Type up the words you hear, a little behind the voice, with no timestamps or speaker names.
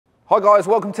Hi guys,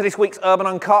 welcome to this week's Urban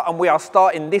Uncut, and we are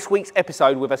starting this week's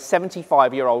episode with a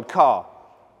 75-year-old car.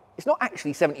 It's not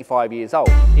actually 75 years old,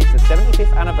 it's the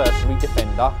 75th anniversary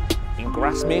Defender in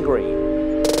Grasmere Green.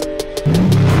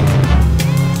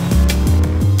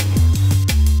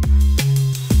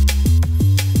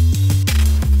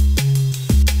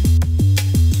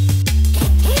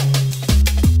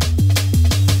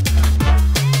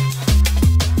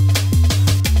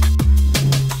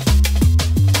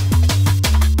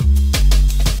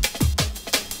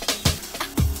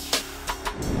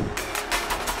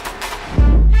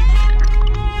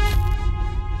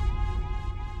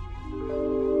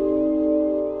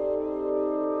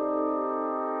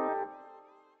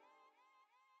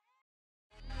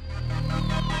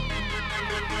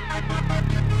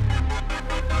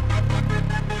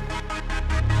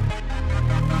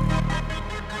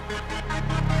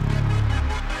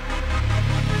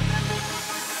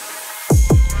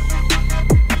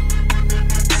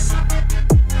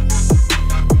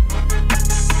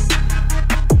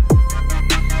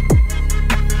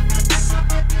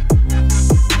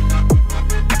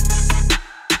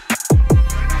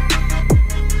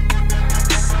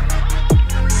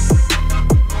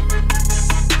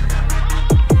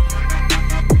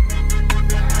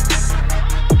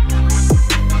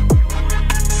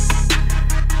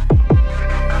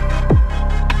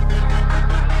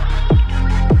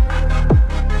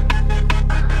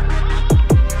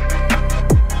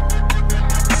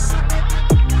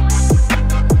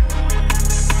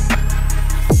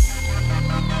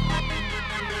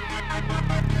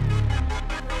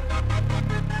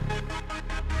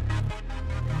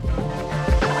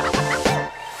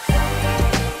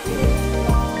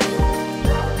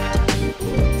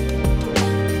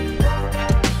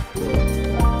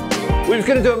 We were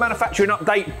going to do a manufacturing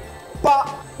update, but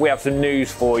we have some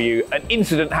news for you. An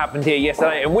incident happened here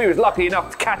yesterday, and we was lucky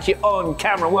enough to catch it on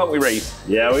camera, weren't we, Reese?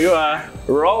 Yeah, we were.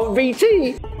 Roll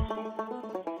VT.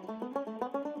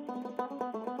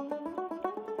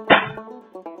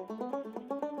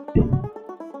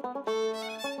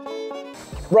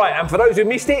 Right, and for those who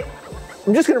missed it,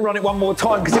 I'm just going to run it one more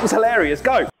time because it was hilarious.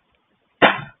 Go.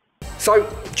 So,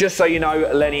 just so you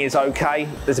know, Lenny is okay.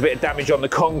 There's a bit of damage on the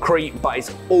concrete, but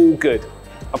it's all good.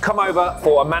 I've come over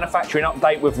for a manufacturing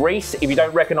update with Reese. If you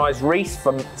don't recognise Reese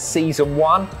from season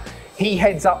 1, he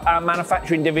heads up our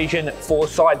manufacturing division for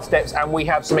Side Steps, and we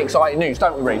have some exciting news,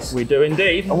 don't we, Reese? We do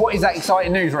indeed. And what is that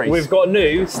exciting news, Reese? We've got a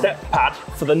new step pad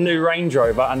for the new Range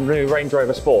Rover and new Range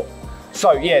Rover Sport.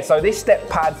 So yeah, so this step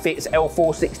pad fits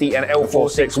L460 and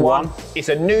L461. It's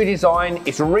a new design,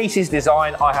 it's Reese's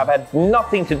design. I have had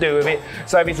nothing to do with it.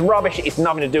 So if it's rubbish, it's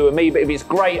nothing to do with me, but if it's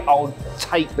great, I'll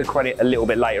take the credit a little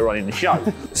bit later on in the show.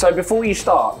 So before you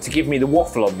start to give me the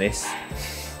waffle on this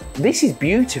is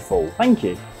beautiful. Thank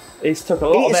you. It's took a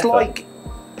lot of effort.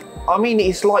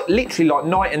 It's like literally like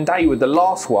night and day with the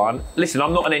last one. Listen,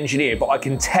 I'm not an engineer, but I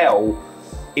can tell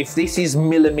if this is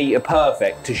millimetre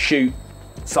perfect to shoot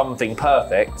something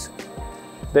perfect,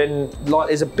 then like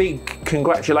there's a big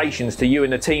congratulations to you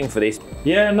and the team for this.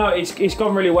 Yeah, no, it's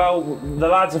gone really well. The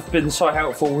lads have been so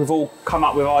helpful. We've all come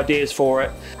up with ideas for it.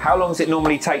 How long does it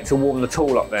normally take to warm the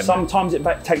tool up then? Sometimes it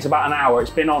takes about an hour. It's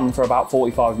been on for about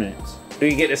 45 minutes. Do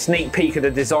you get a sneak peek of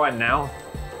the design now?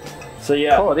 So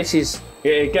yeah. Oh, this is...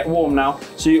 Yeah, get warm now.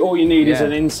 So all you need is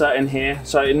an insert in here.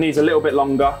 So it needs a little bit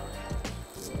longer.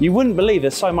 You wouldn't believe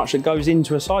there's so much that goes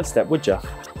into a side step, would you?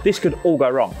 This could all go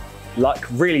wrong, like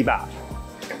really bad.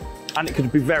 And it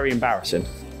could be very embarrassing.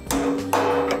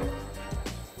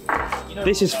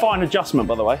 This is fine adjustment,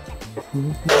 by the way.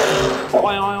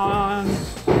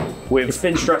 It's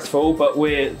been stressful, but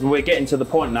we're getting to the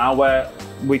point now where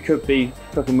we could be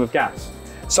cooking with gas.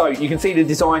 So you can see the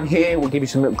design here. We'll give you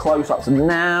some little close-ups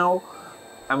now.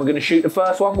 And we're gonna shoot the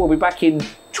first one. We'll be back in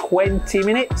 20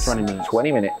 minutes. 20 minutes.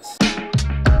 20 minutes.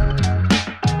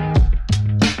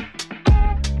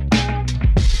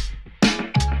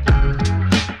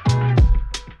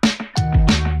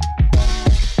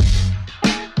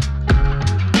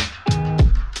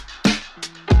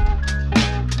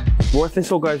 What if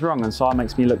this all goes wrong and Sire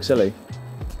makes me look silly?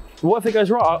 What if it goes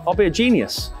right? I'll be a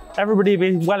genius. Everybody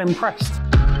will be well impressed.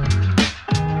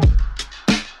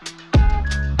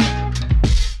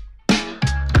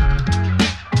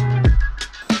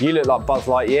 You look like Buzz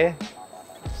Lightyear.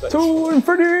 To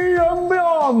infinity and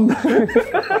beyond.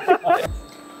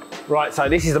 Right, so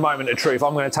this is the moment of truth.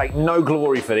 I'm going to take no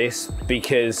glory for this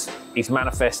because it's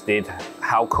manifested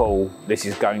how cool this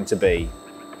is going to be.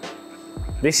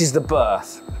 This is the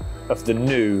birth of the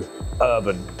new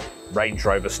urban Range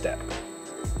Rover Step.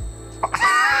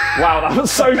 Wow, that was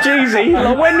so cheesy.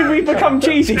 Like, when did we become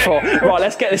cheesy for? Right,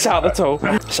 let's get this out of the tool.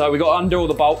 So we got to undo all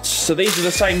the bolts. So these are the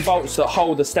same bolts that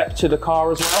hold the step to the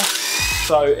car as well.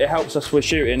 So it helps us with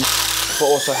shooting, but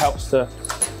also helps to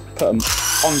put them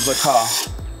onto the car.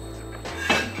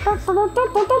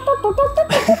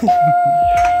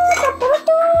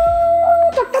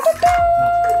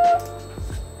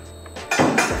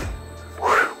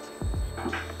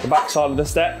 The back side of the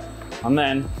step, and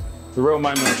then the real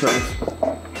moment of truth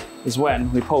is when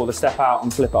we pull the step out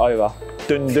and flip it over.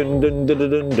 Dun dun dun dun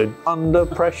dun dun. Under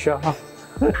pressure.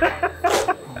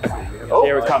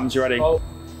 Here it comes. You ready? Oh.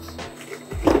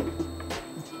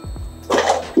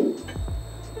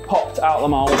 Popped out the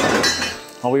mould.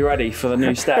 Are we ready for the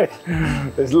new step?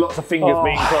 There's lots of fingers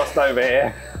being crossed over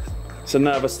here. It's a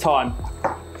nervous time.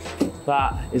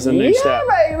 That is a new step.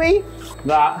 Yeah, baby.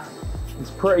 That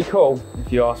is pretty cool,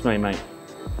 if you ask me, mate.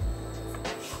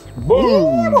 Boom.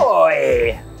 Yeah,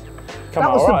 boy. Come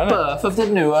that on, was right, the birth of the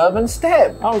new urban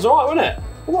step. That was alright, wasn't it?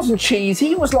 It wasn't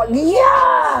cheesy, it was like,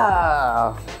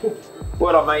 yeah!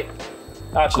 Well done, mate.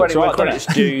 Credit's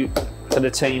due to the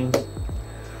team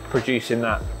producing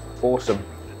that. Awesome.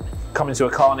 Coming to a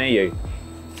car near you.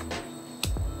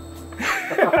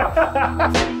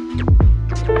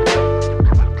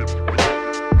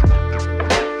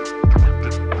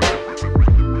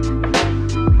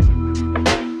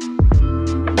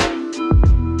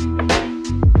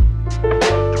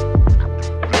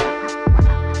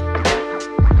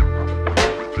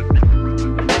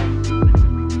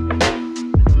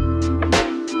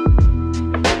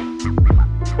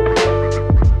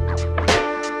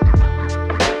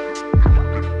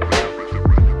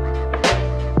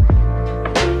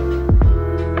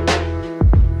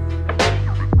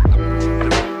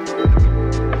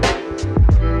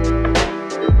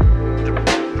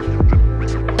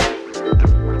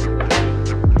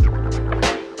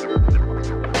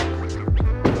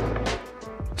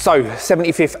 So,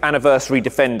 75th anniversary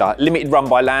Defender, limited run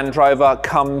by Land Rover,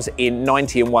 comes in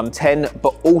 90 and 110,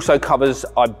 but also covers,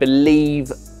 I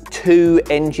believe, 2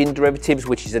 engine derivatives,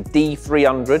 which is a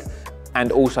D300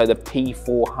 and also the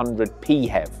P400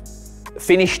 PHEV.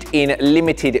 Finished in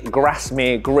limited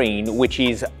Grasmere green, which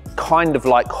is kind of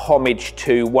like homage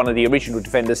to one of the original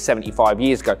Defenders 75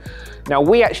 years ago. Now,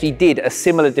 we actually did a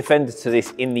similar Defender to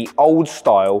this in the old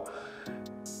style,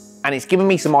 and it's given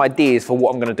me some ideas for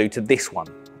what I'm going to do to this one.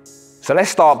 So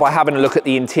let's start by having a look at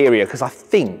the interior, because I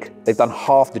think they've done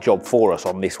half the job for us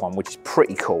on this one, which is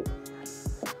pretty cool.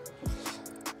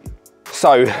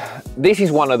 So this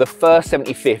is one of the first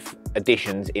 75th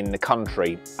editions in the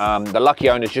country. The lucky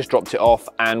owners just dropped it off,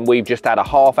 and we've just had a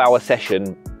half-hour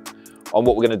session on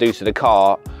what we're going to do to the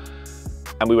car.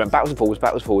 And we went backwards and forwards,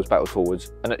 backwards, forwards, backwards,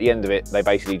 forwards. And at the end of it, they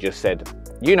basically just said,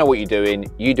 you know what you're doing,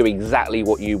 you do exactly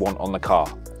what you want on the car.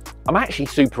 I'm actually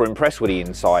super impressed with the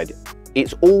inside.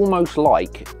 It's almost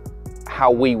like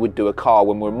how we would do a car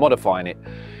when we're modifying it.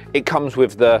 It comes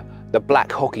with the black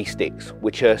hockey sticks,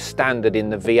 which are standard in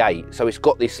the V8. So it's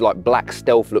got this like black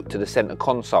stealth look to the center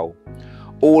console.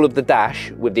 All of the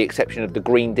dash, with the exception of the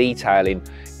green detailing,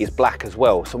 is black as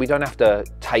well. So we don't have to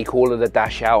take all of the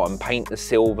dash out and paint the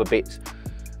silver bits.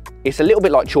 It's a little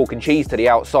bit like chalk and cheese to the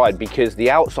outside, because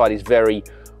the outside is very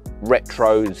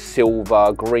retro,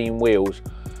 silver, green wheels.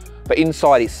 But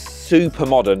inside it's super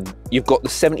modern. You've got the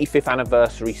 75th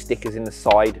anniversary stickers in the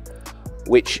side,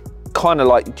 which kind of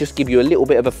like just give you a little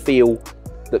bit of a feel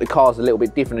that the car's a little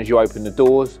bit different as you open the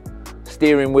doors.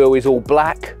 Steering wheel is all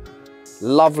black.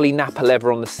 Lovely Napa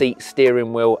leather on the seat,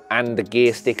 steering wheel, and the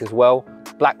gear stick as well.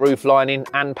 Black roof lining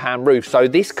and pan roof. So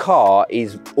this car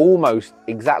is almost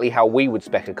exactly how we would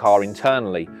spec a car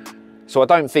internally. So I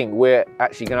don't think we're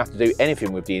actually going to have to do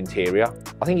anything with the interior.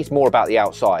 I think it's more about the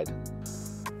outside.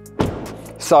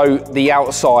 So the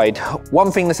outside,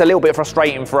 one thing that's a little bit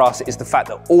frustrating for us is the fact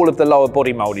that all of the lower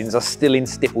body mouldings are still in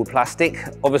stippled plastic.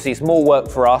 Obviously it's more work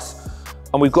for us,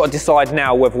 and we've got to decide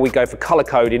now whether we go for colour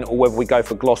coding or whether we go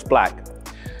for gloss black.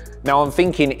 Now I'm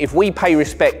thinking, if we pay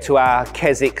respect to our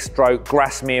Keswick stroke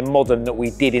Grasmere modern that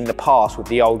we did in the past with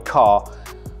the old car,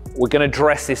 we're going to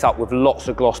dress this up with lots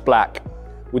of gloss black.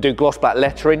 We'll do gloss black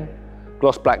lettering,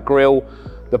 gloss black grille,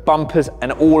 the bumpers,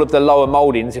 and all of the lower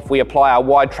mouldings. If we apply our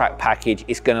wide track package,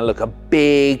 it's going to look a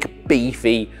big,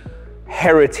 beefy,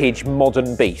 heritage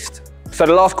modern beast. So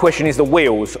the last question is the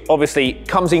wheels. Obviously, it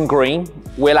comes in green.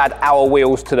 We'll add our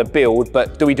wheels to the build,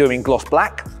 but do we do them in gloss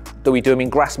black? Do we do them in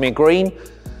Grasmere green?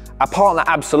 Our partner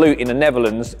Absolute in the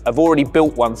Netherlands have already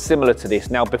built one similar to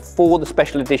this. Now, before the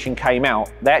special edition came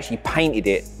out, they actually painted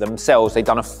it themselves. They've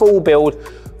done a full build,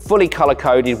 fully color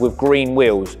coded with green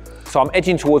wheels. So I'm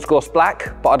edging towards gloss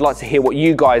black, but I'd like to hear what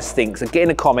you guys think. So get in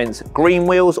the comments, green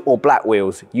wheels or black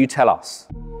wheels, you tell us.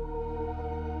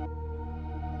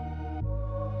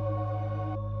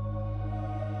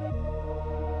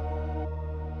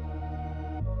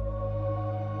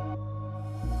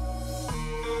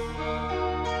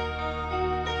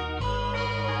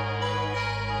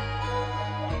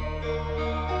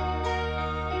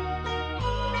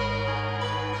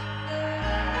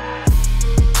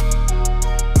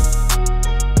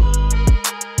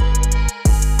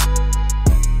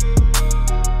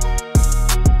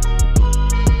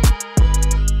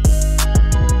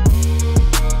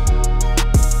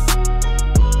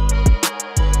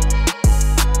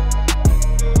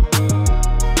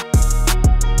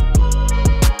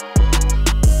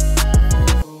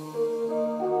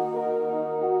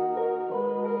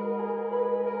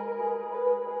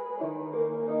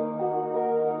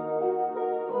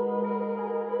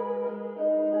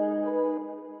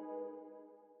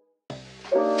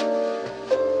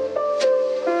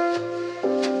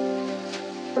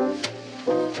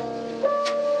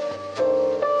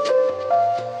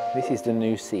 This is the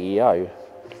new CEO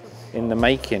in the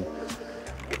making.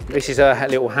 This is a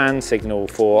little hand signal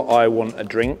for I want a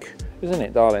drink, isn't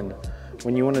it, darling?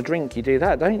 When you want a drink, you do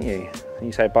that, don't you? And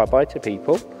you say bye-bye to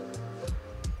people.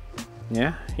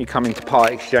 Yeah, you come into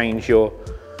part exchange your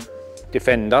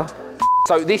Defender.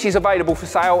 So this is available for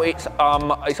sale. It's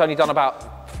only done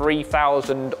about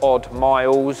 3,000 odd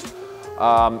miles.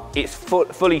 It's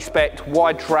fully spec'd,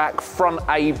 wide track, front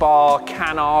A-bar,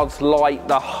 canards, light,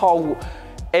 the whole,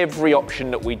 every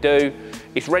option that we do.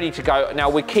 It's ready to go. Now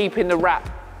we're keeping the wrap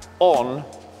on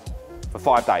for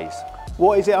 5 days.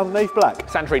 What is it underneath? Black?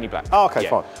 Santorini black. Oh, okay,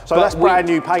 fine. So that's brand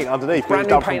new paint underneath. Brand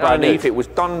new paint underneath. It was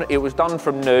done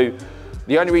from new.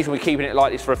 The only reason we're keeping it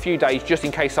like this for a few days, just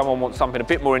in case someone wants something a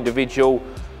bit more individual,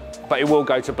 but it will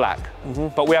go to black.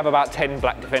 But we have about 10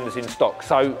 black Defenders in stock,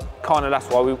 so kind of that's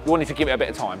why we wanted to give it a bit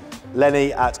of time.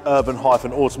 Lenny at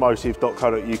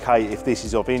urban-automotive.co.uk. If this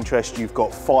is of interest, you've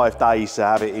got 5 days to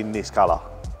have it in this colour.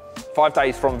 5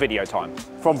 days from video time.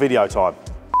 From video time.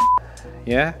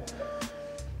 Yeah.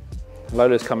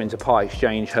 Lola's come into part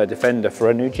exchange her Defender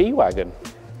for a new G-Wagon.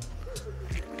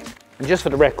 And just for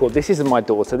the record, this isn't my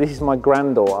daughter, this is my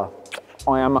granddaughter.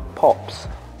 I am Pops.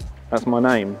 That's my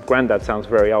name. Granddad sounds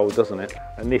very old, doesn't it?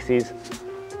 And this is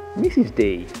Mrs.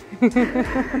 D.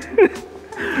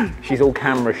 She's all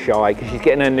camera shy because she's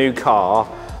getting a new car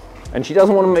and she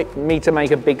doesn't want me to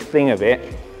make a big thing of it,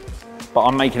 but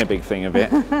I'm making a big thing of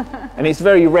it. And it's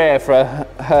very rare for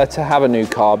her to have a new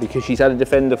car because she's had a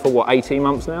Defender for what, 18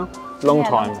 months now? Long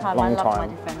time. I love my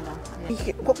Defender.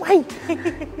 Yeah. Wait.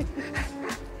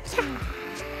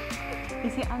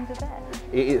 Is it under there?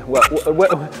 Well,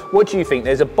 what do you think?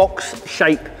 There's a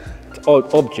box-shaped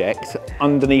object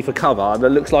underneath a cover that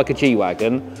looks like a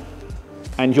G-Wagon,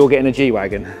 and you're getting a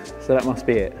G-Wagon, so that must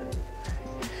be it.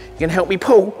 You gonna help me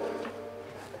pull?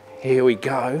 Here we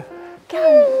go.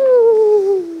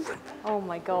 Go! Oh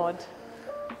my God.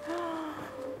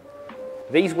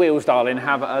 These wheels, darling,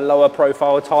 have a lower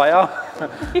profile tyre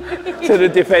to the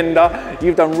Defender.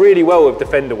 You've done really well with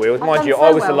Defender wheels. Mind you,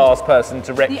 I was the last person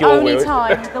to wreck your wheels. The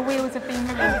only time the wheels have been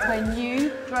ruined is when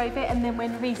you drove it and then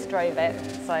when Reese drove it.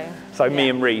 So me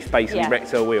and Reese basically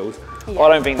wrecked her wheels. Yeah. I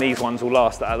don't think these ones will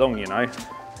last that long, you know.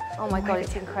 Oh my God,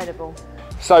 it's incredible.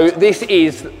 So this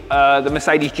is the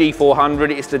Mercedes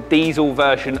G400. It's the diesel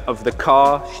version of the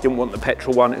car. She didn't want the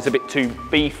petrol one. It's a bit too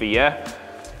beefy, yeah?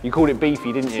 You called it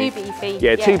beefy, didn't you? Too beefy.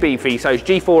 Yeah, too beefy. So it's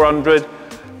G400,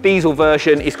 diesel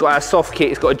version. It's got our soft kit.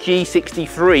 It's got a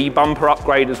G63 bumper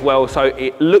upgrade as well. So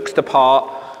it looks the part,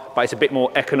 but it's a bit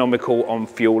more economical on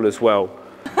fuel as well.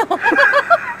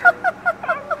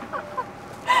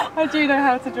 I do know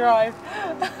how to drive.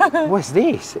 What's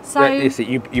this? So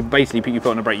you basically put your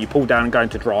foot on the brake, you pull down and go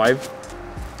into drive.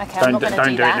 Okay, I'm not going to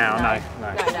do that. Don't do it now,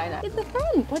 no. In the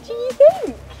front, what do you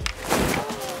think?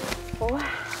 Oh.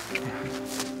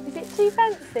 Is it too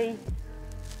fancy?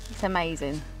 It's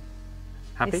amazing.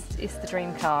 Happy? It's the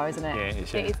dream car, isn't it? Yeah, it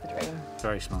is. It is the dream.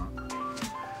 Very smart.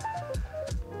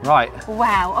 Right.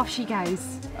 Wow, off she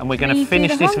goes. And we're going to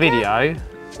finish this video.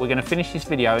 We're going to finish this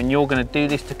video and you're going to do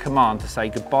this to command to say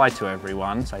goodbye to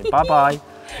everyone. Say bye-bye.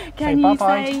 Can you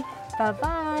say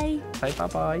bye-bye? Say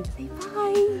bye-bye. Say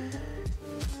bye.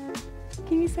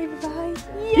 Can you say bye-bye?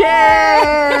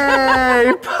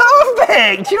 Yay!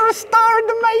 Perfect! You're a star in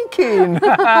the making.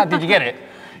 Did you get it?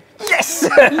 Yes!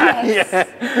 Yes!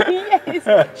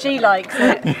 Yes! She likes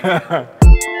it.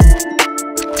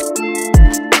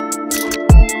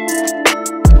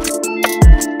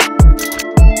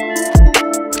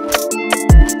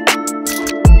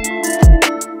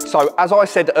 So, as I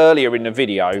said earlier in the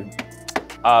video,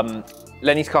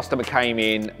 Lenny's customer came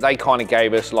in, they kind of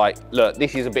gave us like, look,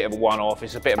 this is a bit of a one-off,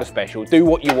 it's a bit of a special, do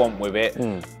what you want with it.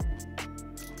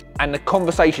 And the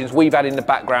conversations we've had in the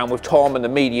background with Tom and the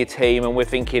media team, and we're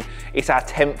thinking, it's our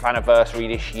 10th anniversary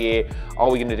this year, are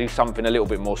we gonna do something a little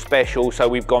bit more special? So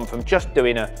we've gone from just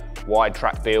doing a wide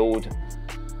track build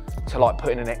to like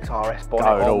putting an XRS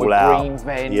bonnet on with green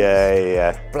vents,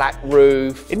 black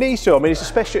roof. It needs to. I mean, it's a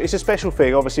special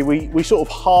thing. Obviously, we sort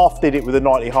of half did it with a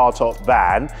 90 hardtop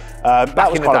van.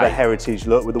 That was kind of a heritage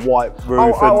look with the white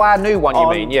roof. Oh, our new one, you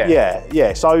mean? Yeah.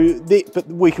 Yeah. So, but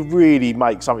we could really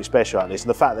make something special out of this, and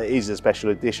the fact that it is a special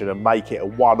edition and make it a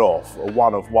one-off, a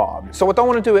one of one. So I don't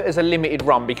want to do it as a limited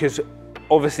run because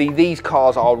obviously these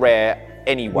cars are rare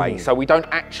anyway, so we don't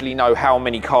actually know how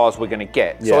many cars we're going to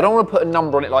get. So I don't want to put a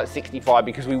number on it like 65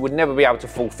 because we would never be able to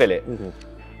fulfill it.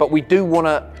 But we do want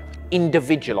to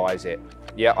individualize it.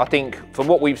 Yeah, I think from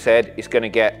what we've said, it's going to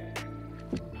get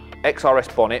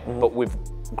XRS bonnet, but with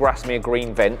Grasmere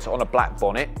green vents on a black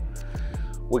bonnet.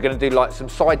 We're going to do like some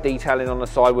side detailing on the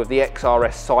side with the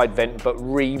XRS side vent, but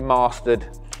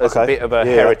remastered as a bit of a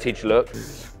heritage look.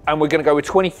 And we're going to go with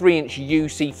 23-inch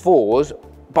UC4s,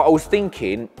 but I was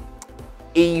thinking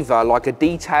either like a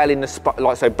detail in the spoke,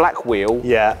 like so black wheel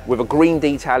with a green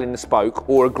detail in the spoke,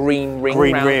 or a green ring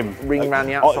around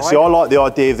the outside. See, I like the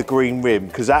idea of the green rim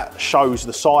because that shows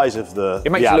the size of the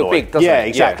It makes it look big, doesn't it? Yeah,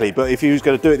 exactly. But if you was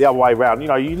going to do it the other way around, you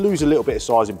know, you lose a little bit of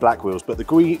size in black wheels, but the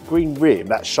green rim,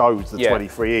 that shows the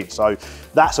 23-inch. So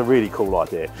that's a really cool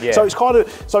idea. Yeah. So it's kind of,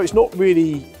 so it's not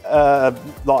really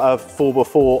like a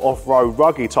 4x4 off-road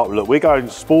rugged type look. We're going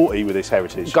sporty with this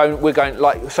heritage. We're going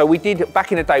like, so we did,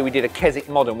 back in the day, we did a Keswick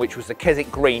Modern, which was the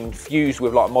Keswick green fused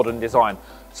with like modern design.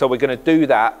 So we're going to do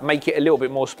that, make it a little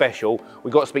bit more special.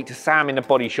 We've got to speak to Sam in the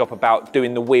body shop about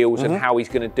doing the wheels and how he's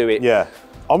going to do it. Yeah,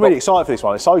 I'm really excited for this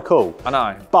one. It's so cool. I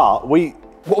know. But what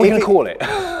are we going to call it?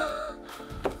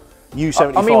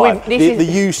 U75. I mean, the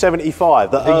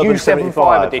U75, the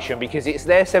U75 edition, because it's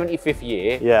their 75th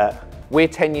year. Yeah. We're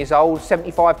 10 years old,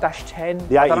 75-10.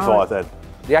 The 85 then.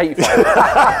 The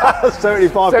 85.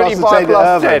 75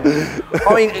 plus 10.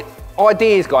 I mean,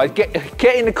 ideas, guys.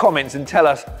 Get in the comments and tell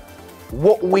us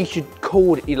what we should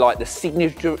call it, like the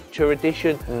signature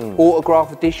edition,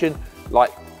 autograph edition, like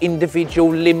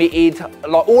individual, limited,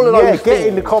 like all of those things. Get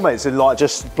in the comments and like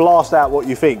just blast out what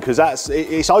you think, because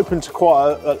it's open to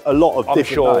quite a lot of different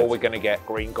I'm sure names. we're going to get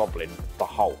Green Goblin, the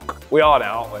Hulk. We are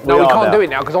now, aren't we? No, we can't do it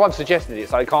now because I've suggested it,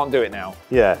 so I can't do it now.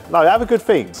 Yeah, no, have a good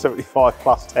thing, 75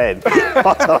 plus 10.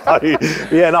 I don't know.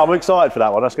 Yeah, no, I'm excited for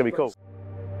that one. That's going to be cool.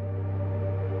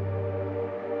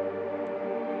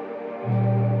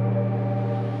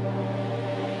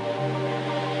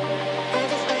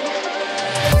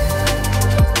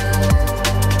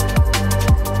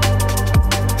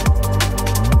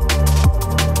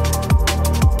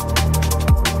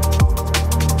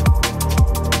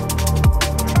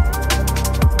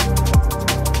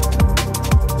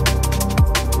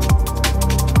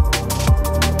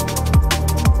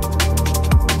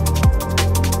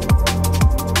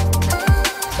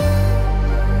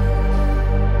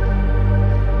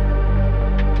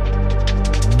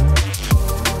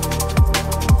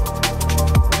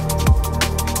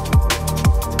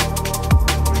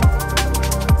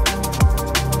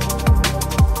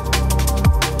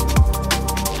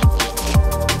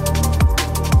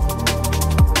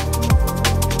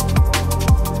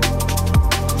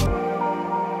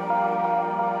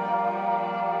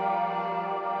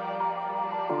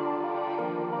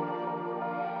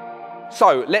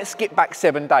 So let's skip back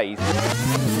 7 days.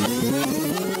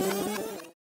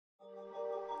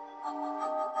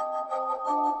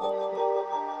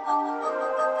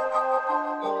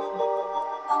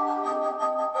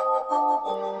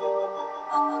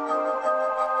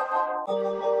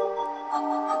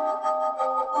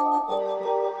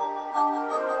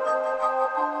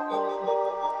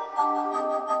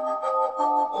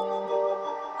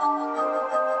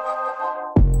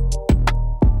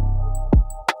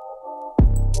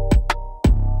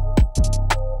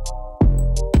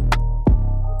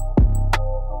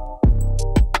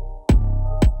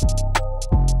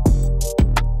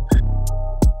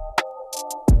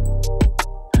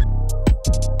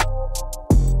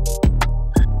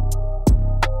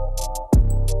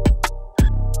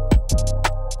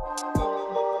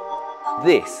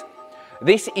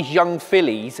 This is young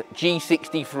Filly'S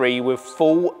G63 with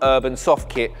full urban soft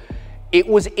kit. It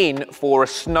was in for a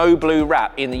snow blue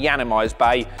wrap in the Yanimized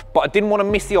bay, but I didn't want to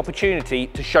miss the opportunity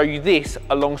to show you this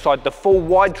alongside the full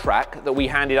wide track that we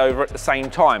handed over at the same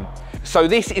time. So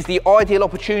this is the ideal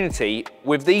opportunity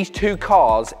with these two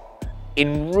cars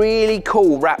in really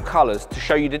cool wrap colours to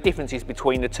show you the differences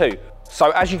between the two.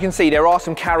 So as you can see, there are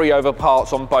some carryover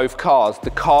parts on both cars. The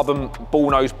carbon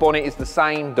bullnose bonnet is the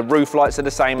same, the roof lights are the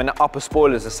same, and the upper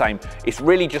spoiler is the same. It's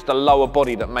really just the lower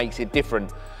body that makes it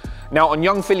different. Now on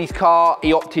young Filly'S car,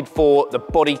 he opted for the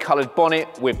body coloured bonnet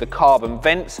with the carbon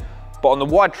vents, but on the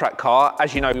wide track car,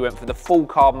 as you know, we went for the full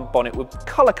carbon bonnet with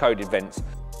colour coded vents.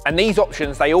 And these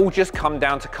options, they all just come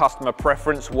down to customer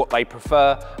preference, what they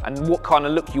prefer, and what kind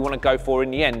of look you want to go for in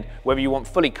the end, whether you want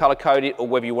fully colour-coded or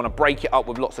whether you want to break it up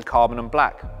with lots of carbon and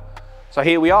black. So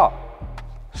here we are,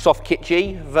 soft kit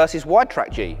G versus wide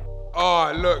track G. Oh,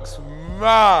 it looks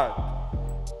mad.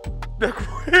 The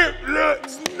whip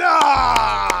looks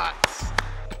nuts.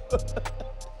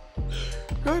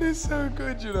 God, it's so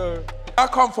good, you know. I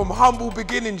come from humble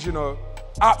beginnings, you know.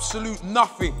 Absolute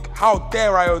nothing. How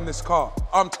dare I own this car?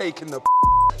 I'm taking the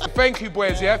Thank you,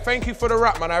 boys, yeah? Thank you for the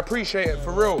rap, man. I appreciate it,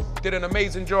 for real. Did an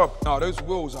amazing job. No, those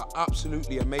wheels are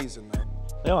absolutely amazing, man.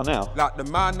 They are now. Like, the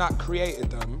man that created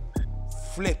them,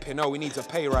 flipping, oh, he needs a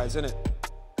pay rise, innit?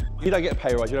 He don't get a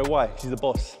pay rise, you know why? He's the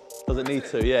boss. Doesn't need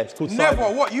to, yeah. It's called Never.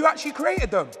 Simon. What? You actually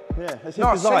created them? Yeah, that's his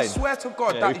No, design. swear to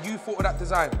God Yeah, that you thought of that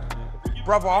design.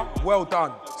 Brother, well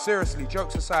done. Seriously,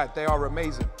 jokes aside, they are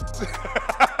amazing.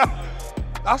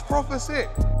 That's proper sick.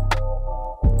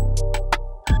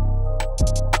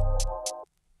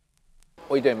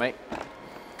 What are you doing, mate?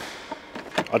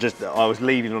 I was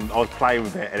leaning on, I was playing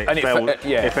with it and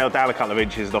it fell down a couple of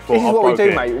inches and I thought, This is what we do,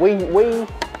 it. mate.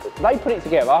 They put it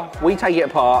together, we take it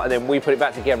apart, and then we put it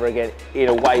back together again in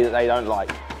a way that they don't like.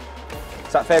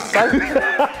 Is that fair to say?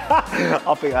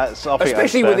 I think that's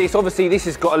Especially fair. with this, obviously this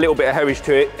has got a little bit of heritage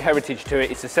to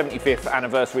it. It's the 75th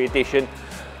anniversary edition.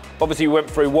 Obviously we went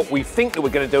through what we think that we're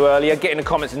going to do earlier. Get in the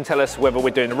comments and tell us whether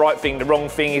we're doing the right thing, the wrong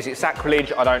thing. Is it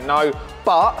sacrilege? I don't know.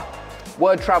 But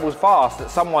word travels fast that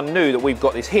someone knew that we've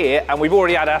got this here, and we've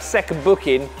already had our second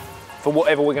booking for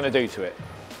whatever we're going to do to it.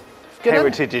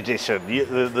 Heritage edition,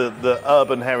 the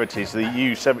urban heritage, the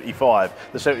U75,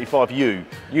 the 75U.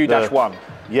 U-1.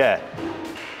 Yeah,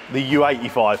 the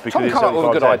U85 because Tom it's came up with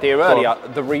a good 75Z. idea earlier,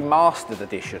 the remastered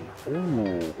edition.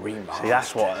 Ooh,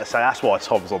 remastered. See, that's why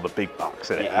Tom's on the big bucks,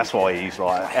 isn't it? That's why he's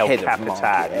like El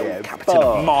Capitan. Capitan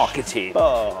of marketing.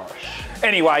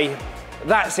 Anyway,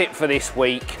 that's it for this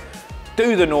week.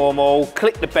 Do the normal,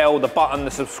 click the bell, the button,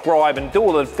 the subscribe, and do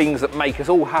all the things that make us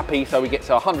all happy so we get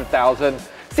to 100,000.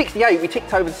 68, we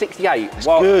ticked over 68. It's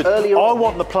good. Earlier I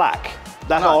want the plaque.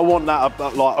 That's I want that.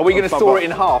 Like, are we going to saw it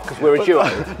in half because we're a duo?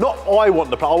 Not I want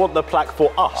the plaque. I want the plaque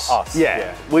for us.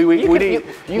 Yeah.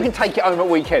 You can take it home at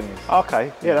weekends.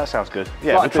 Okay. Yeah, that sounds good.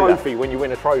 Yeah, like a trophy when you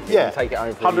win a trophy. Yeah. You take it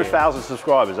home for 100,000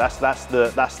 subscribers. That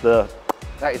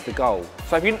is the goal.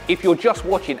 So if you're just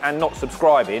watching and not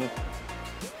subscribing,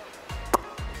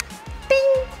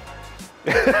 ding.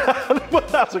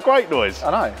 That's a great noise.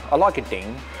 I know. I like a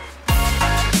ding.